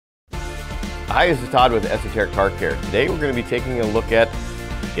Hi, this is Todd with ESOTERIC Car Care. Today we're going to be taking a look at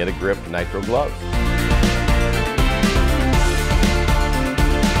Get a Grip Nitrile gloves.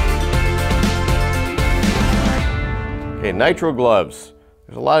 Okay, Nitrile gloves.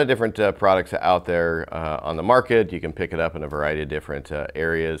 There's a lot of different products out there on the market. You can pick it up in a variety of different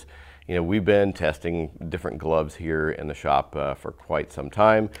areas. You know, we've been testing different gloves here in the shop for quite some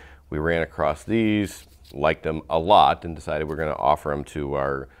time. We ran across these, liked them a lot, and decided we're going to offer them to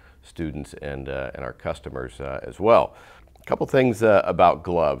our students and our customers as well. A couple things about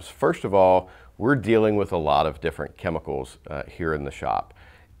gloves. First of all, we're dealing with a lot of different chemicals here in the shop.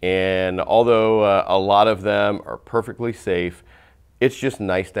 And although a lot of them are perfectly safe, it's just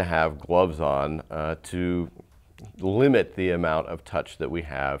nice to have gloves on to limit the amount of touch that we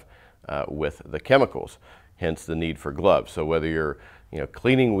have with the chemicals, hence the need for gloves. So whether you're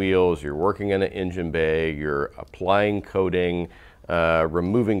cleaning wheels, you're working in an engine bay, you're applying coating,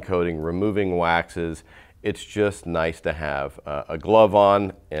 removing waxes, it's just nice to have a glove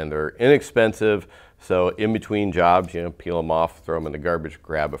on, and they're inexpensive. So in between jobs, peel them off, throw them in the garbage,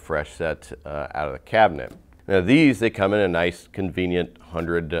 grab a fresh set out of the cabinet. Now these, they come in a nice convenient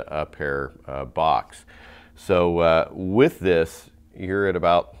 100 pair box. So with this, you're at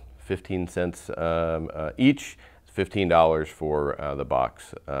about 15 cents each. It's $15 for the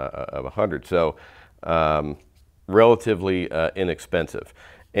box of 100. So relatively inexpensive.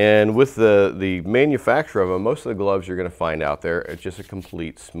 And with the manufacturer of them, most of the gloves you're going to find out there, it's just a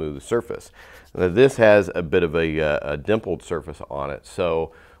complete smooth surface. Now, this has a bit of a dimpled surface on it,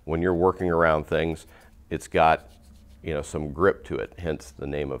 so when you're working around things, it's got some grip to it, hence the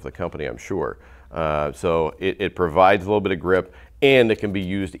name of the company, I'm sure. So it provides a little bit of grip, and it can be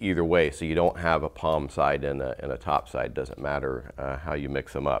used either way, so you don't have a palm side and a top side. Doesn't matter how you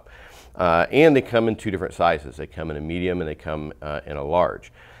mix them up. And they come in two different sizes. They come in a medium and they come in a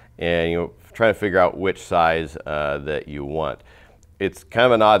large. And trying to figure out which size that you want. It's kind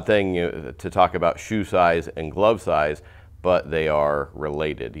of an odd thing to talk about shoe size and glove size, but they are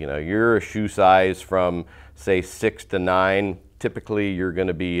related. You're a shoe size from say 6 to 9. Typically, you're going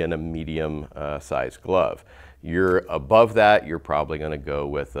to be in a medium size glove. You're above that, you're probably going to go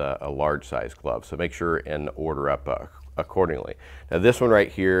with a large size glove. So make sure and order up accordingly. Now this one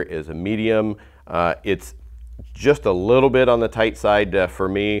right here is a medium. It's just a little bit on the tight side for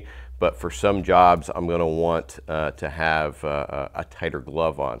me, but for some jobs I'm going to want to have a tighter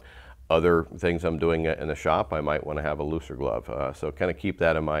glove on. Other things I'm doing in the shop, I might want to have a looser glove. So kind of keep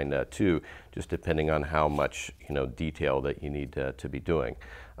that in mind too, just depending on how much detail that you need to be doing.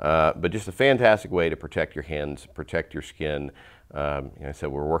 But just a fantastic way to protect your hands, protect your skin. Like I said,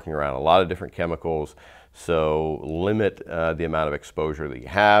 we're working around a lot of different chemicals, so limit the amount of exposure that you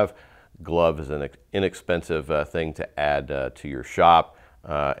have. Glove is an inexpensive thing to add to your shop,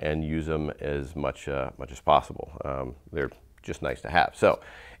 and use them as much as possible. They're just nice to have. So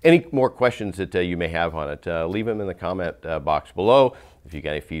any more questions that you may have on it, leave them in the comment box below. If you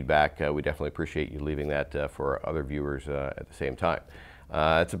got any feedback, we definitely appreciate you leaving that for other viewers at the same time.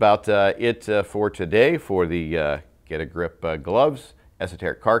 That's about it for today for the Get a Grip gloves,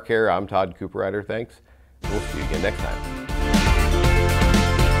 ESOTERIC Car Care. I'm Todd Cooperrider. Thanks. We'll see you again next time.